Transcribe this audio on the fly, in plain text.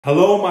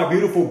Hello, my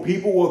beautiful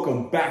people.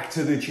 Welcome back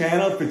to the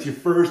channel. If it's your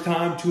first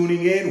time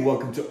tuning in,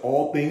 welcome to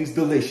All Things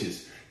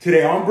Delicious.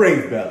 Today on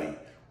Brave Belly,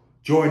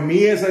 join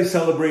me as I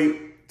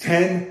celebrate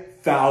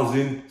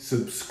 10,000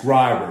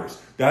 subscribers.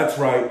 That's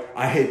right,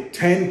 I hit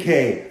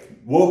 10K.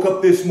 Woke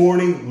up this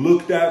morning,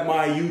 looked at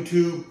my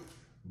YouTube,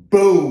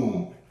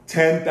 boom,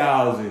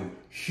 10,000.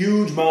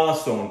 Huge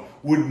milestone.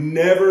 Would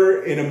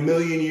never in a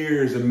million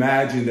years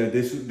imagine that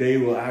this day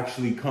will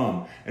actually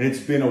come. And it's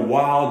been a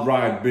wild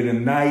ride, been a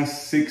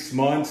nice 6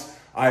 months.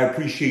 I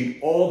appreciate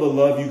all the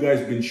love you guys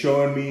have been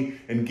showing me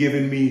and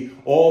giving me,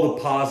 all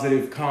the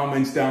positive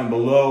comments down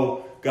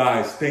below.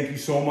 Guys, thank you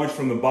so much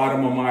from the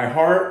bottom of my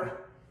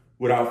heart.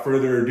 Without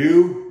further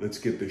ado, let's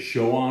get the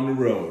show on the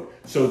road.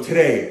 So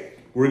today,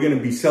 we're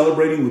gonna be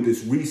celebrating with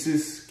this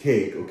Reese's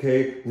cake,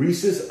 okay?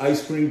 Reese's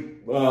ice cream,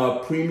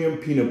 premium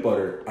peanut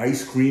butter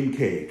ice cream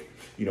cake.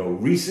 You know,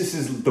 Reese's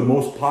is the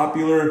most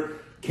popular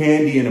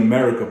candy in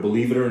America,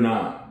 believe it or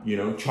not, you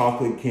know,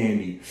 chocolate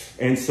candy.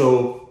 And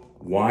so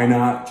why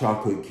not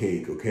chocolate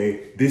cake,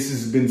 okay? This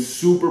has been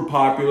super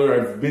popular.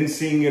 I've been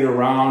seeing it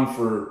around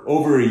for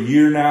over a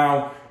year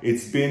now.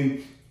 It's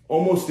been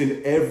almost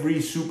in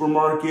every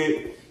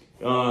supermarket.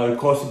 It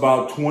costs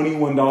about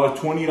 $21,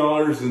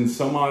 $20 and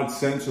some odd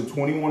cents, so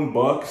 21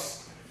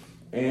 bucks.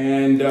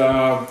 And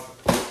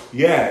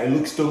yeah, it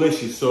looks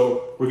delicious.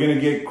 So we're gonna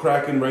get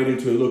cracking right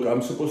into it. Look,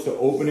 I'm supposed to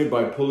open it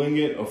by pulling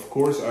it. Of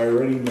course, I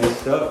already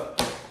messed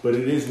up, but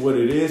it is what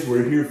it is.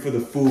 We're here for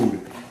the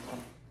food,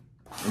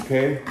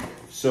 okay?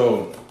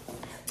 So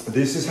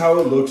this is how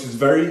it looks. It's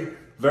very,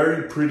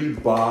 very pretty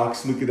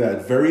box. Look at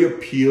that, very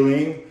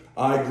appealing,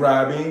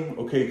 eye-grabbing,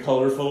 okay,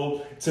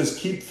 colorful. It says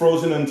keep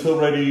frozen until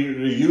ready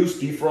to use,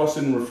 defrost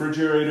in the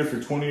refrigerator for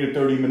 20 to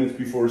 30 minutes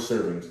before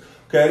servings.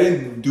 Okay, I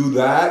didn't do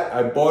that.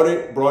 I bought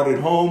it, brought it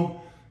home,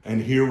 and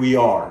here we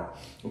are,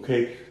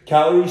 okay?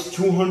 Calories,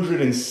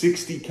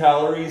 260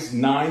 calories,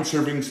 9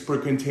 servings per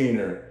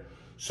container.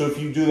 So if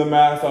you do the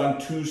math on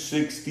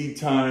 260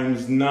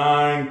 times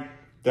 9,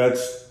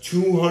 that's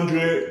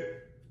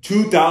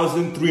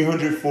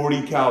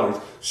 2,340 calories.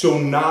 So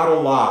not a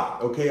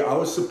lot, okay? I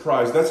was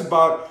surprised. That's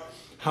about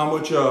how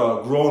much a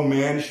grown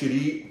man should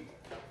eat,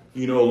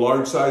 you know, a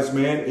large-sized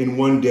man in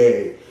one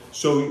day.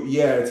 So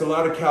yeah, it's a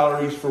lot of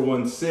calories for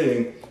one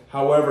sitting.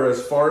 However,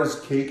 as far as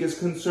cake is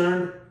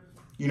concerned,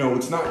 you know,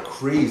 it's not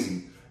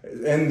crazy.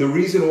 And the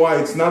reason why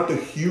it's not the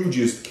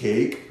hugest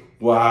cake,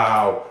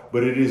 wow,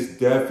 but it is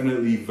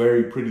definitely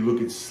very pretty. Look,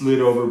 it's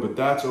slid over, but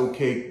that's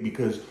okay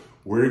because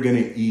we're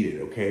gonna eat it,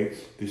 okay?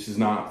 This is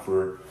not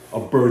for a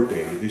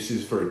birthday. This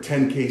is for a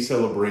 10K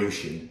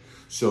celebration.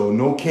 So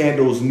no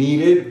candles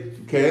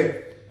needed,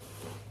 okay?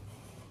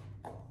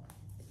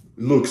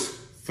 Looks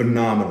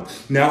phenomenal.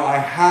 Now, I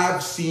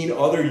have seen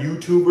other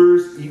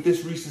YouTubers eat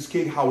this Reese's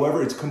cake.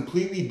 However, it's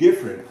completely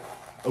different.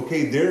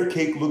 Okay, their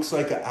cake looks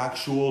like an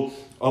actual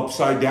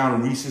upside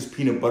down Reese's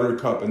peanut butter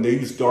cup, and they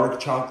use dark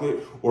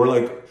chocolate, or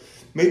like,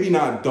 maybe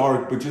not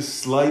dark, but just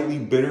slightly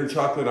bitter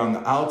chocolate on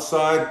the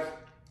outside.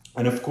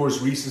 And of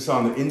course, Reese's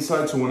on the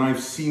inside. So when I've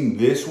seen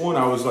this one,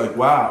 I was like,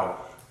 wow,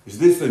 is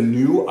this a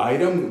new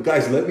item?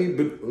 Guys, let me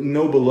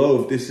know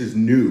below if this is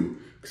new,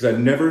 because I've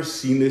never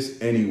seen this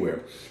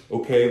anywhere,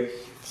 okay?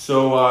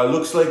 So it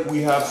looks like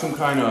we have some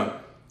kind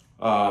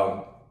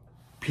of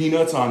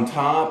peanuts on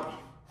top.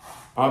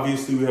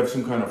 Obviously, we have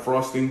some kind of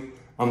frosting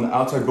on the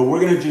outside, but we're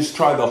gonna just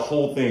try the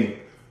whole thing,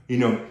 you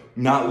know,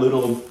 not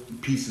little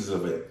pieces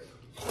of it.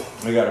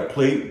 I got a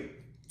plate.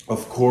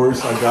 Of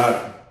course, I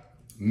got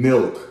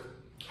milk.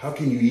 How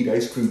can you eat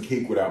ice cream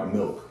cake without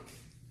milk?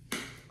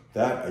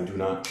 That I do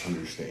not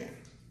understand.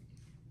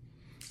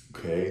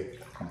 Okay,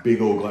 big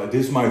old glass.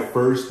 This is my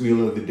first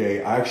meal of the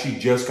day. I actually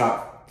just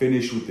got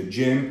finished with the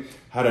gym,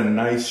 had a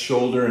nice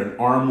shoulder and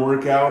arm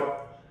workout.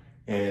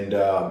 And,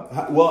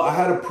 well, I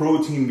had a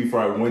protein before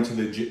I went to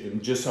the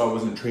gym, just so I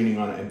wasn't training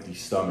on an empty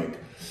stomach.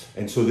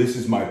 And so this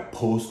is my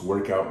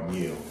post-workout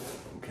meal,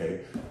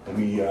 okay? Let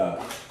me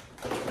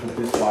put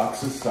this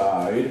box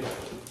aside,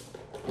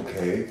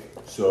 okay?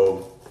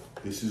 So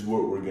this is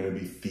what we're gonna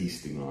be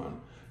feasting on,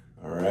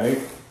 all right?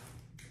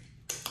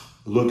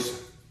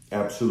 Looks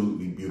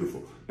absolutely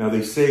beautiful. Now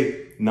they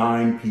say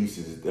 9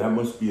 pieces. That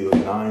must be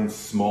 9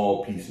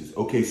 small pieces.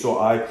 Okay, so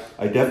I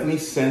definitely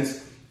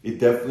sense it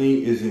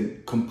definitely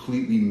isn't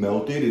completely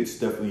melted. It's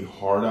definitely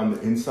hard on the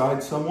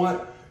inside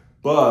somewhat,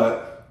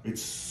 but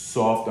it's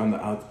soft on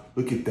the outside.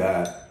 Look at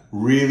that.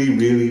 Really,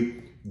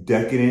 really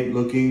decadent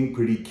looking,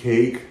 pretty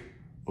cake,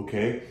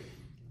 okay?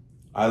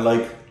 I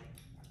like,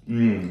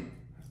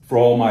 for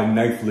all my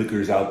knife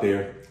lickers out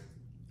there,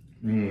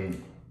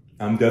 I'm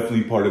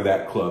definitely part of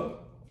that club.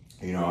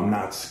 You know, I'm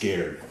not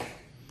scared.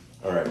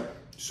 All right,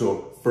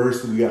 so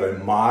first we got a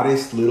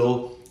modest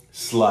little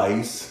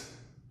slice,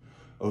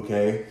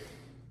 okay?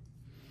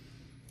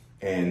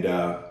 And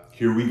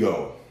here we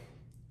go.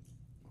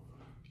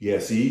 Yeah,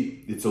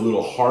 see, it's a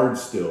little hard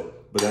still,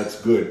 but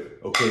that's good.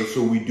 Okay,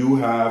 so we do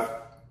have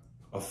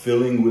a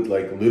filling with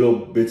like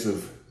little bits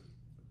of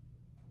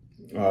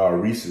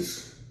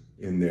Reese's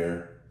in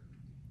there.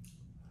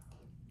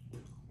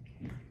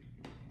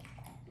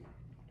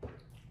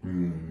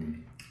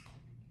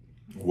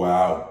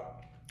 Wow.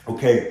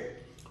 Okay,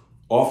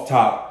 off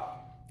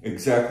top,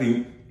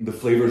 exactly the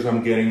flavors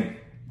I'm getting,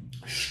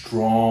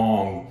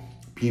 strong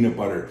peanut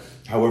butter.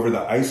 However,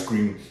 the ice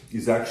cream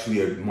is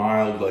actually a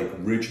mild, like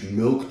rich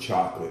milk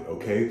chocolate,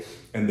 okay?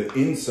 And the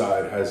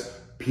inside has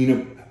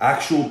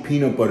actual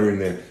peanut butter in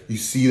there. You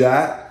see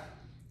that?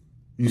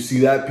 You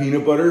see that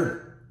peanut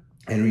butter?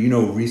 And you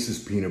know Reese's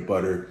peanut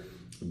butter,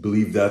 I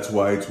believe that's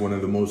why it's one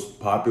of the most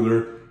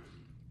popular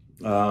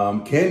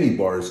candy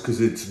bars,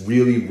 because it's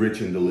really rich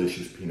and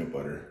delicious peanut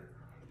butter.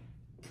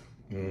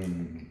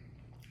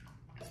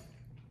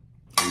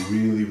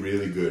 Really,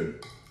 really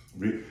good.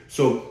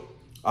 So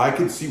I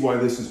can see why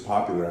this is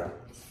popular.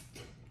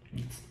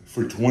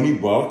 For 20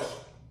 bucks,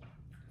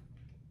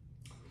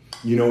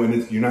 you know,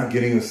 and you're not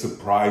getting a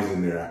surprise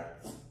in there.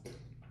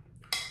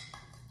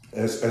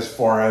 As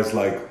far as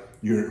like,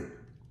 you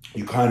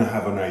kind of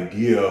have an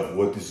idea of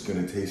what this is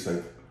gonna taste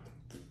like.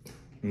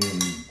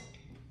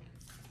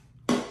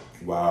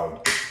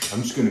 Wow,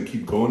 I'm just gonna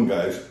keep going,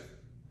 guys.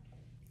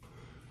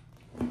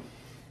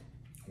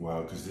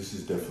 Wow, because this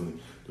is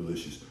definitely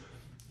delicious.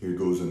 Here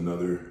goes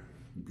another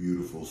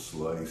beautiful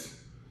slice.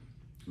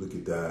 Look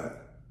at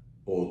that,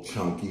 all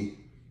chunky.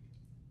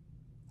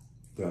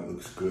 That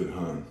looks good,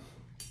 huh?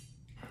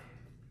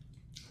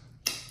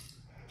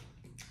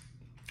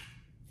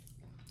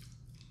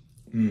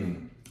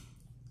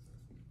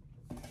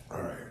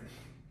 All right.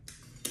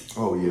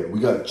 Oh yeah, we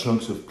got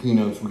chunks of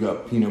peanuts, we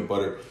got peanut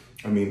butter.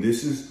 I mean,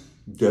 this is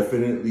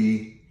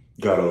definitely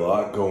got a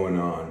lot going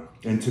on.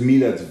 And to me,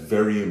 that's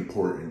very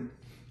important,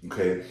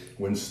 okay?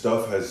 When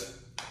stuff has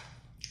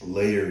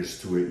layers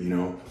to it, you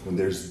know, when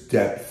there's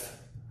depth.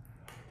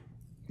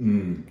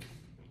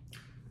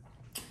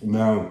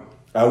 Now,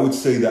 I would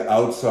say the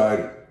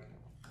outside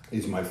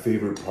is my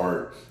favorite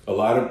part. A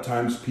lot of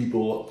times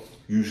people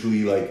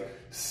usually like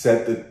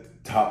set the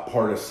top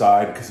part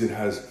aside because it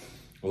has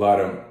a lot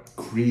of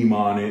cream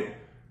on it.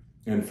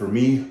 And for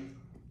me,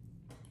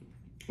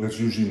 that's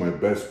usually my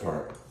best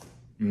part.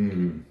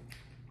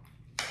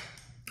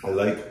 I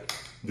like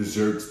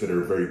desserts that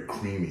are very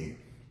creamy.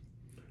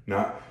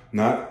 Not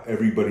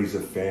everybody's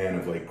a fan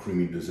of like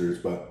creamy desserts,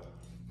 but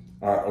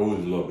I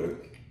always love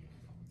it.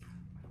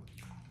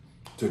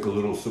 It's like a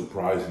little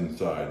surprise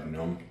inside, you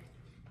know?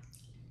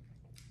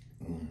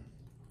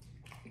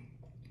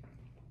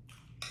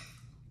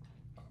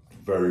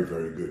 Very,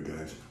 very good,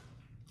 guys.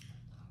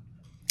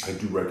 I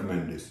do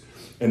recommend this.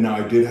 And now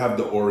I did have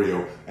the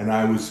Oreo, and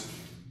I was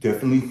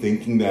definitely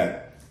thinking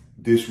that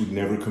this would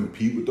never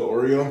compete with the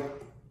Oreo,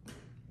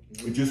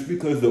 just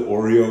because the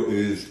Oreo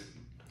is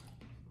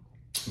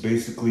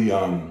basically,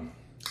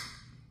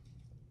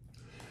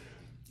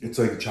 it's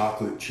like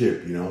chocolate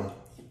chip, you know?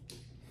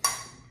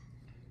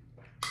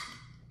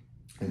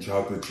 And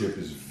chocolate chip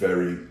is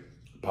very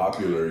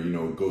popular, you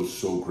know, it goes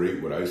so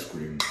great with ice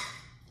cream.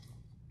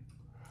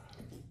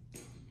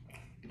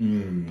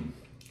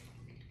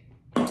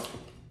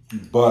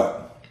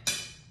 But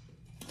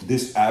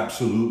this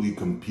absolutely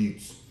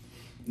competes,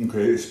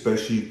 okay?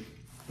 Especially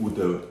with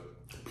the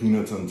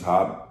peanuts on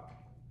top.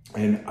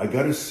 And I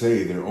gotta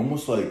say, they're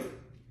almost like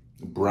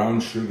brown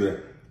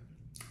sugar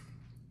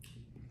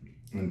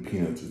and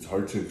peanuts. It's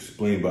hard to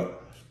explain,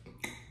 but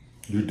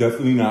you're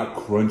definitely not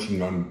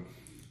crunching on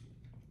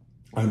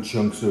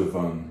chunks of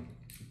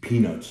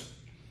peanuts.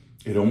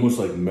 It almost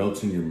like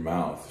melts in your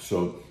mouth.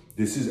 So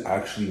this is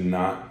actually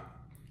not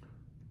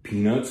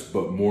peanuts,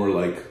 but more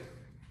like,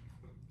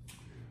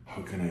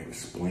 how can I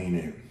explain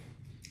it?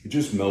 It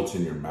just melts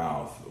in your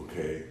mouth,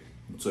 okay?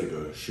 It's like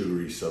a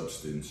sugary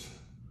substance.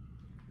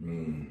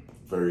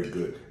 Very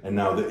good. And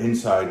now the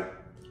inside,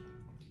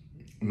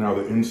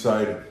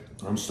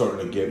 I'm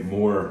starting to get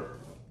more.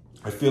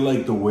 I feel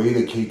like the way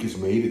the cake is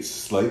made, it's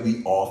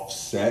slightly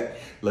offset.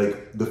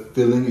 Like the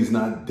filling is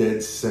not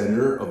dead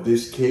center of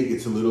this cake.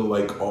 It's a little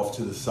like off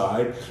to the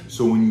side.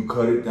 So when you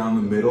cut it down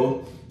the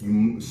middle,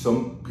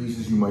 some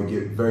pieces you might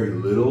get very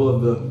little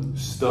of the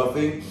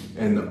stuffing,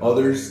 and the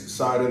other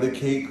side of the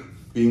cake,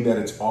 being that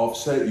it's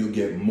offset, you'll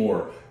get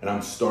more. And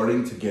I'm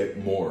starting to get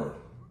more,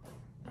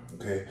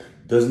 okay?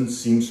 Doesn't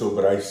seem so,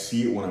 but I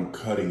see it when I'm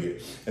cutting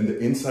it. And the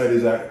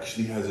inside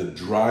actually has a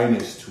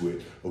dryness to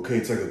it, okay?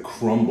 It's like a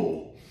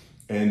crumble.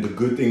 And the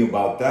good thing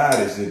about that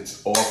is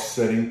it's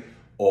offsetting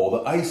all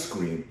the ice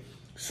cream.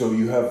 So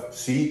you have,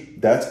 see,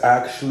 that's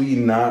actually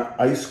not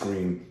ice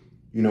cream.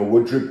 You know,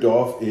 what dripped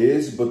off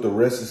is, but the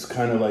rest is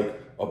kind of like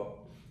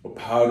a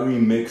powdery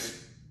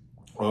mix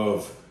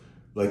of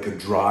like a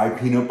dry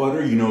peanut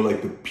butter, you know,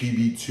 like the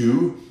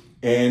PB2,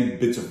 and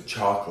bits of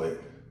chocolate.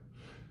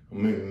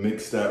 I'm gonna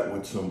mix that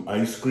with some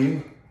ice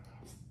cream.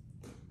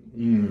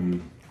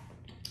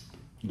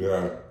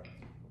 Yeah,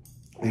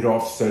 it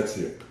offsets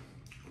it.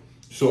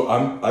 So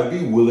I'd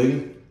be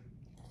willing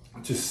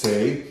to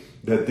say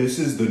that this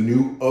is the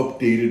new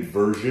updated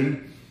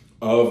version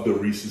of the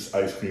Reese's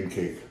ice cream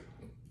cake.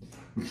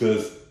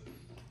 Because,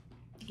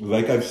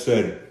 like I've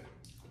said,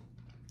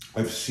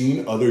 I've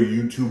seen other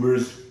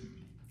YouTubers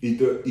eat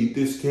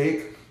this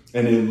cake,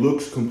 and it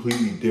looks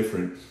completely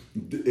different.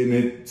 And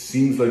it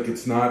seems like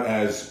it's not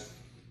as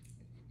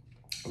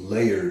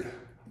layered,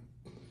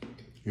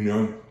 you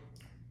know,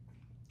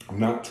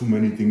 not too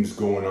many things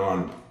going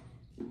on.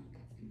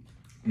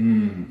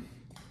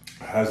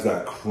 Has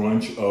that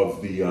crunch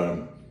of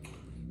the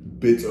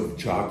bits of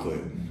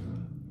chocolate.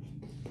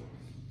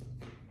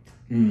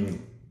 And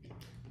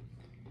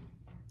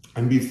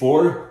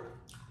before,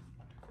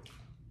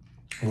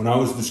 when I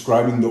was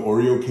describing the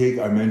Oreo cake,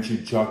 I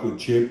mentioned chocolate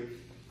chip.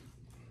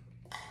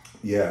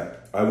 Yeah,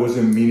 I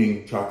wasn't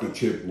meaning chocolate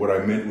chip. What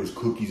I meant was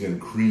cookies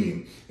and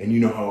cream. And you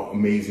know how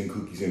amazing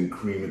cookies and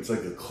cream, it's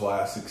like a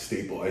classic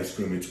staple ice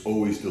cream. It's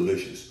always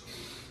delicious.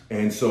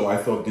 And so I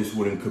thought this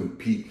wouldn't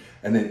compete,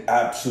 and it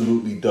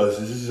absolutely does.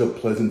 This is a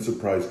pleasant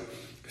surprise.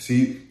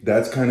 See,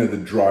 that's kind of the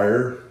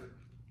drier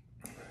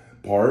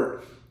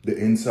part, the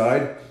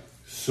inside.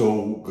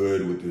 So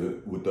good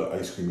with the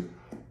ice cream.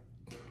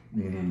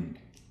 And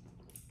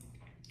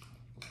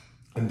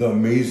the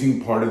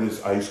amazing part of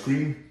this ice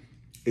cream,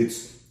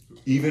 it's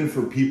even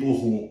for people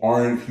who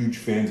aren't huge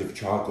fans of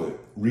chocolate.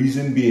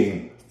 Reason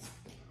being,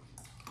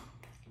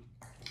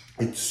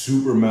 it's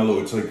super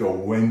mellow. It's like a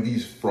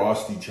Wendy's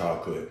frosty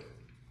chocolate.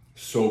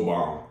 So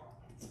bomb.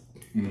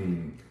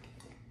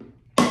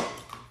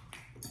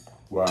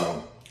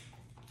 Wow.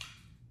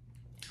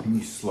 Let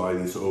me slide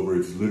this over.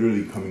 It's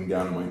literally coming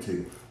down on my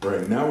table. All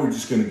right, now we're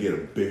just gonna get a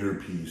bigger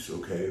piece,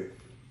 okay?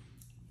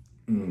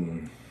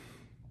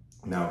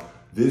 Now,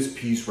 this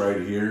piece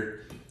right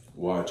here,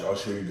 watch, I'll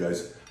show you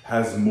guys,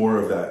 has more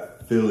of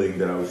that filling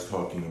that I was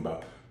talking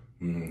about.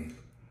 Ooh,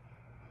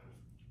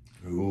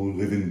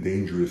 living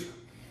dangerous.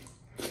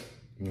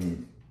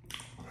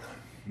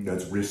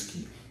 That's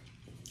risky.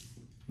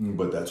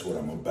 But that's what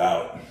I'm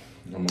about.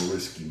 I'm a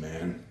risky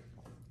man.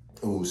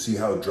 Oh, see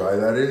how dry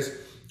that is?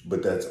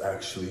 But that's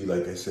actually,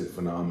 like I said,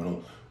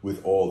 phenomenal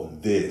with all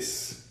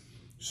this.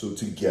 So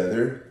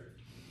together,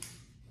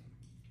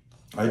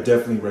 I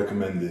definitely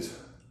recommend this.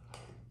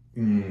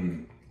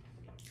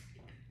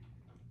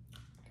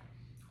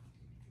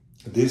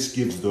 This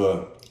gives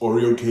the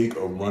Oreo cake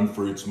a run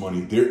for its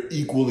money. They're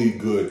equally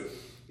good.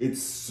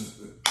 It's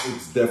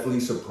definitely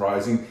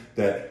surprising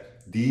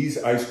that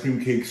these ice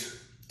cream cakes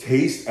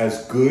taste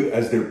as good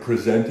as they're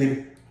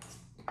presented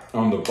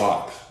on the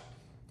box.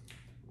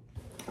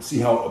 See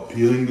how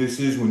appealing this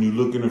is when you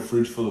look in a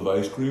fridge full of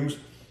ice creams?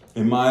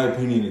 In my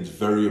opinion, it's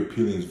very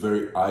appealing. It's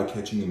very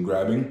eye-catching and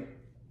grabbing.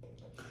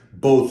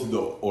 Both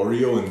the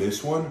Oreo and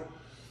this one.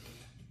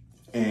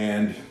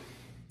 And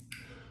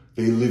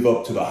they live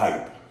up to the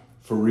hype,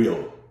 for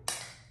real.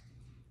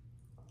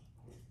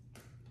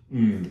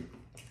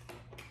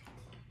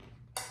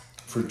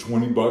 For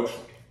 20 bucks.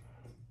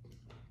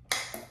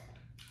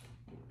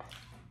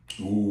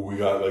 Ooh, we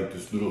got like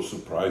this little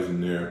surprise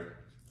in there.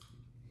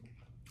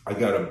 I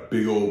got a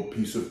big old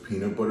piece of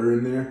peanut butter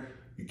in there.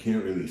 You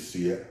can't really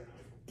see it.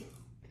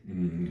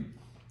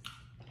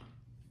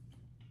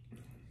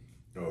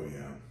 Oh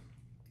yeah.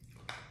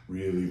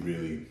 Really,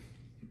 really,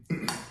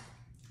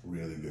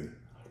 really good.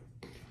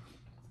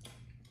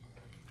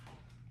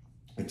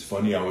 It's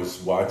funny, I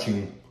was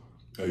watching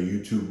a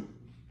YouTube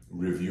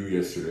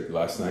review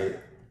last night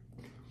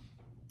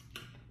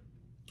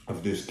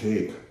of this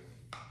cake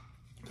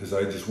because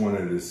I just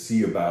wanted to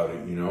see about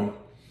it, you know?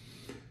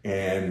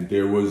 And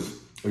there was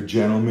a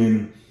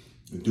gentleman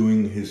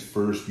doing his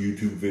first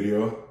YouTube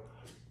video.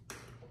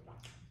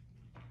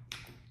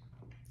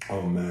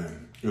 Oh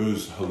man, it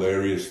was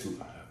hilarious.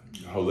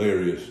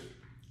 Hilarious.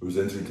 It was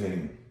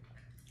entertaining.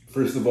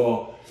 First of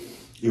all,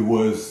 it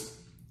was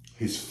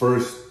his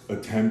first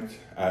attempt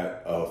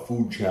at a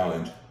food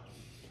challenge.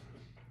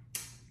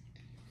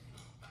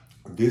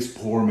 This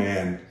poor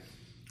man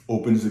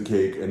opens the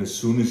cake, and as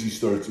soon as he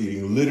starts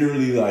eating,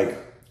 literally like,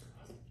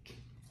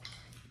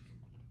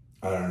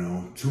 I don't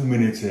know, 2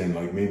 minutes in,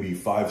 like maybe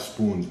 5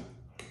 spoons.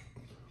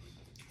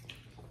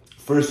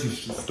 First, he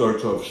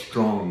starts off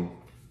strong,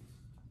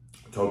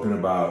 talking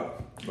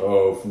about,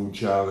 oh, food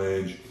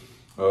challenge.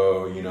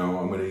 Oh, you know,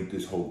 I'm gonna eat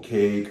this whole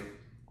cake.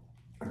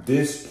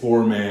 This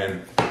poor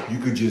man, you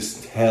could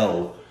just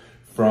tell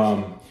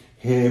from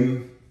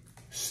him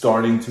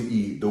starting to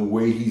eat, the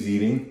way he's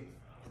eating,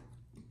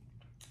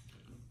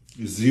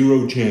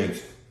 zero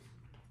chance.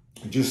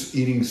 Just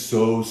eating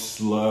so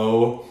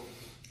slow.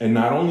 And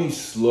not only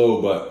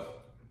slow,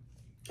 but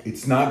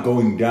it's not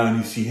going down.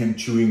 You see him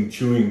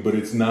chewing, but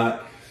it's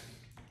not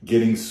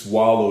getting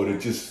swallowed.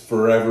 It's just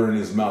forever in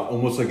his mouth,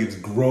 almost like it's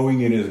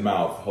growing in his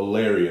mouth.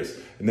 Hilarious.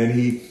 And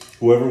then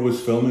whoever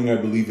was filming, I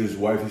believe his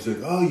wife, he's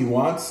like, oh, you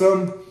want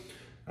some?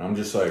 And I'm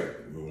just like,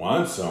 you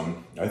want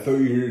some? I thought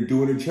you were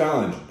doing a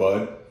challenge,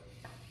 bud.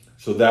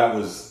 So that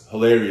was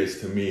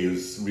hilarious to me. It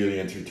was really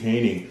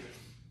entertaining.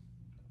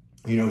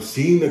 You know,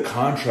 seeing the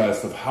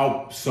contrast of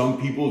how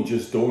some people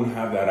just don't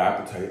have that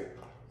appetite.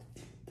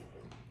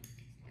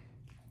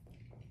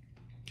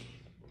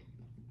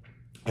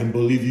 And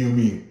believe you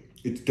me,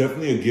 it's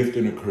definitely a gift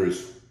and a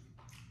curse.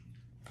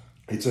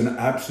 It's an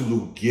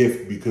absolute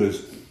gift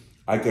because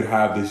I could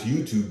have this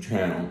YouTube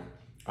channel.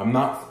 I'm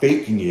not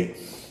faking it.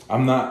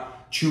 I'm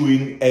not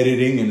chewing,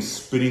 editing, and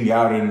spitting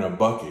out in a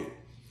bucket,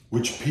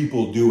 which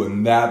people do,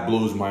 and that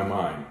blows my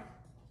mind.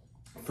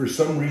 for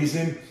some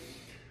reason,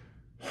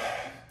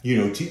 you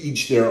know, to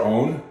each their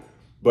own,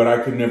 but I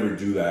could never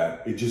do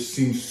that. It just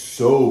seems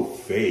so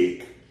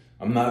fake.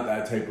 I'm not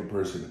that type of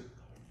person.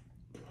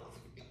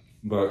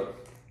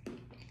 But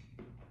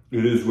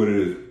it is what it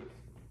is.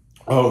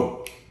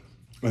 Oh,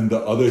 and the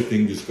other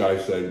thing this guy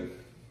said,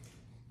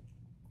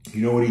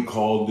 you know what he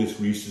called this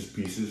Reese's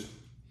Pieces?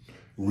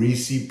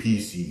 Reese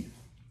Piecey.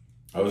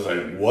 I was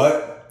like,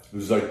 what? It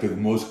was like the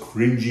most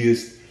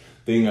cringiest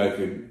thing I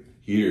could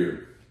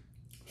hear.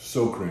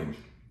 So cringe.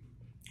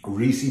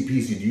 Reese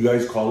Piecey, do you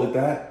guys call it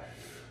that?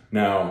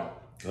 Now,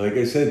 like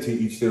I said, to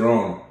each their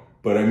own,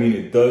 but I mean,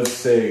 it does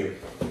say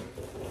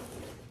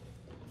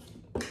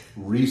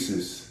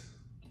Reese's,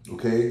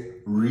 okay?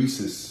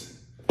 Reese's.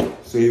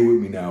 Say it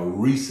with me now,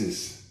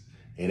 Reese's.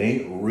 It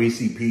ain't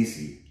Reese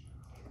Piecey.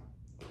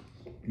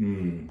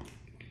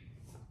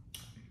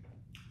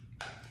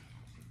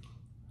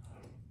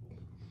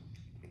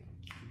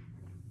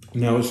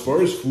 Now, as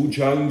far as food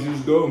challenges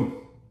go,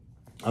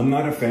 I'm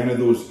not a fan of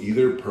those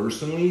either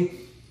personally,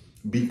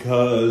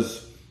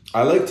 because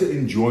I like to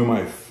enjoy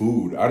my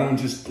food. I don't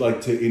just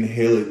like to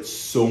inhale it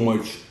so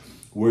much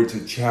where it's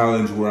a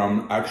challenge where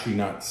I'm actually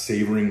not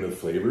savoring the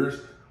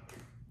flavors.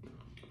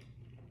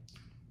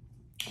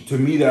 To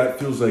me, that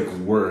feels like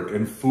work,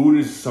 and food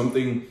is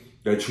something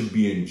that should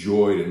be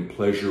enjoyed and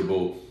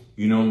pleasurable.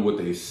 You know what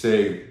they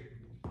say,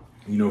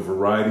 you know,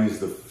 variety is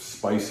the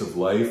spice of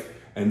life,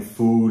 and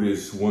food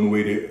is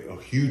a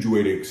huge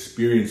way to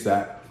experience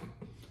that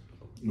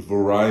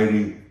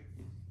variety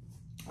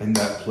and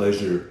that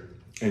pleasure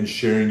and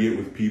sharing it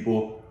with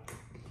people.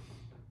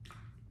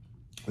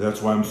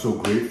 That's why I'm so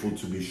grateful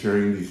to be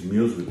sharing these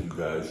meals with you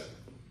guys.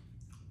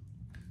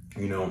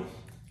 You know,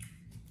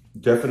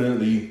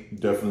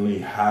 definitely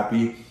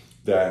happy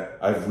that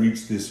I've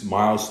reached this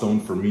milestone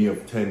for me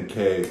of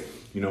 10K.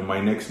 You know, my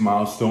next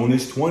milestone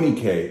is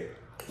 20K.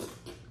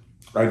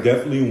 I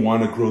definitely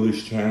want to grow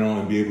this channel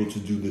and be able to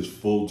do this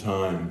full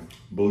time.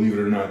 Believe it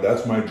or not,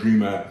 that's my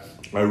dream. I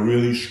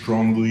really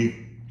strongly,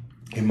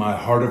 in my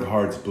heart of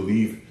hearts,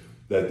 believe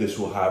that this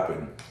will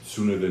happen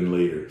sooner than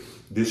later.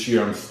 This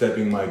year, I'm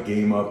stepping my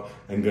game up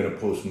and gonna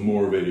post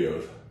more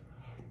videos.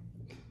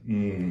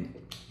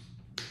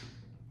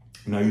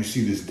 Now you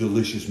see this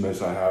delicious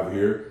mess I have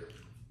here.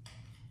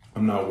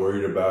 I'm not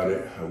worried about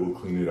it. I will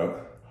clean it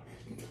up.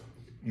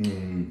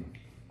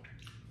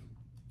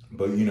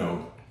 But you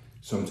know,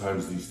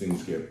 sometimes these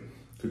things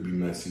could be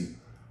messy.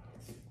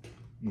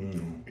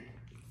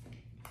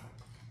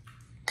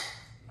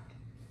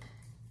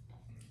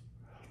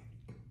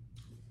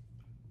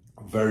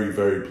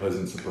 Very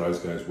pleasant surprise,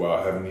 guys. Wow,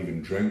 I haven't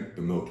even drank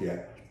the milk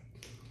yet.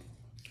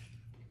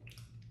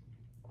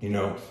 You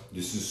know,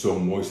 this is so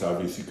moist,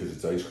 obviously, because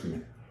it's ice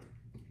cream.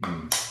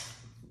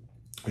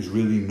 There's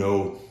really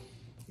no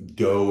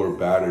dough or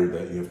batter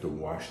that you have to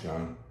wash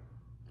down.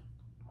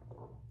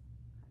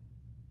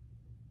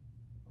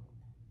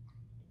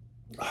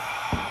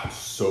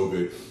 So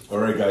good. All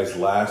right, guys,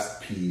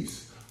 last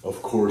piece.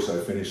 Of course, I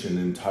finished an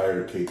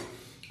entire cake.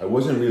 I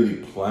wasn't really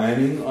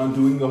planning on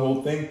doing the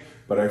whole thing,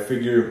 but I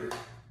figure,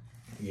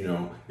 you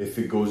know, if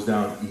it goes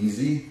down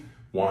easy,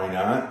 why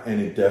not? And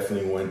it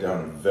definitely went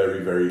down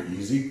very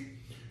easy.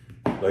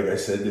 Like I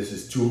said, this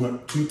is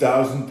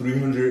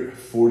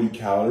 2,340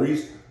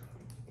 calories.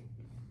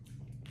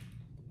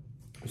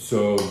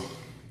 So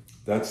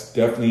that's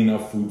definitely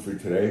enough food for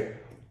today.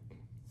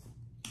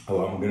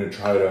 I'm gonna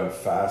try to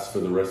fast for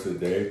the rest of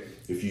the day,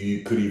 if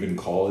you could even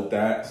call it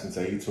that, since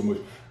I eat so much.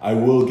 I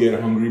will get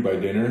hungry by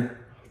dinner,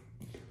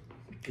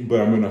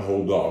 but I'm gonna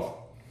hold off.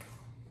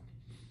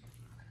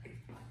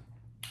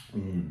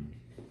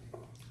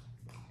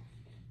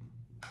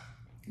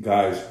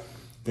 Guys,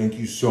 thank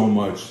you so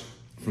much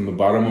from the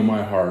bottom of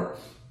my heart.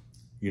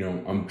 You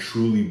know, I'm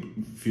truly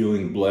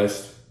feeling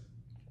blessed.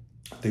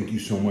 Thank you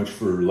so much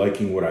for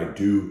liking what I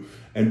do.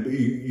 And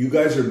you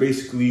guys are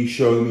basically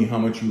showing me how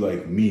much you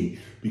like me,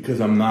 because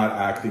I'm not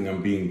acting,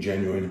 I'm being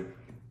genuine.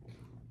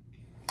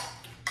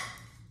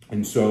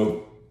 And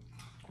so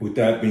with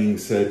that being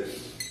said,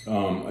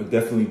 it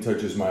definitely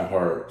touches my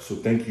heart. So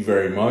thank you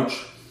very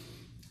much.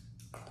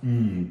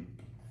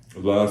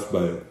 Last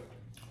bite.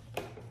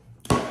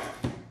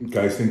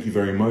 Guys, thank you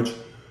very much.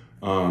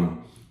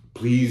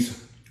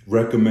 Please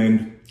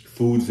recommend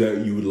foods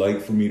that you would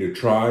like for me to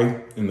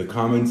try in the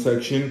comment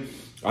section.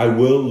 I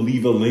will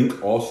leave a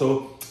link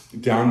also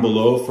down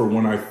below for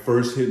when I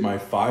first hit my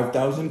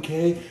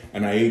 5,000K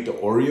and I ate the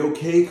Oreo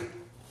cake.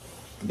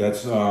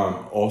 That's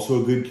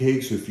also a good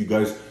cake. So if you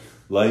guys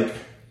like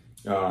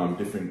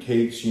different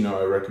cakes, you know,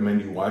 I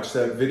recommend you watch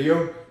that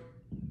video.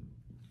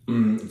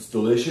 It's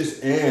delicious.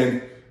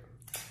 And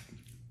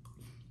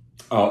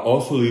I'll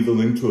also leave a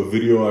link to a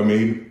video I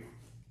made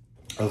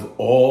of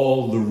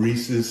all the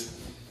Reese's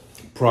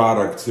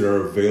products that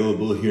are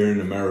available here in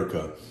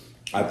America.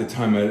 At the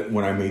time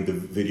when I made the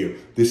video,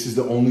 this is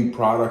the only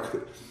product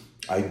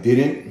I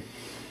didn't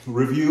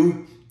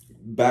review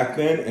back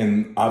then.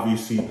 And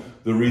obviously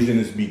the reason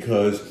is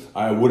because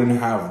I wouldn't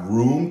have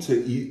room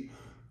to eat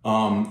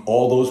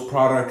all those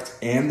products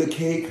and the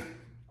cake.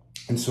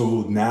 And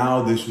so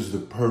now this was the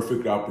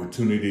perfect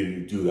opportunity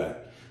to do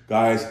that.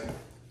 Guys,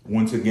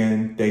 once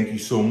again, thank you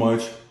so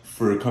much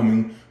for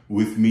coming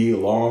with me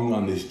along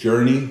on this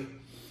journey.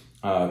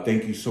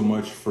 Thank you so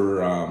much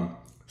for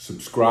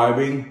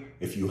subscribing.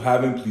 If you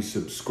haven't, please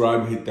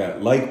subscribe, hit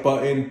that like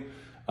button.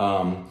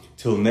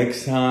 Till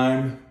next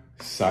time,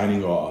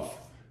 signing off.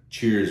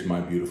 Cheers,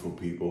 my beautiful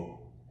people.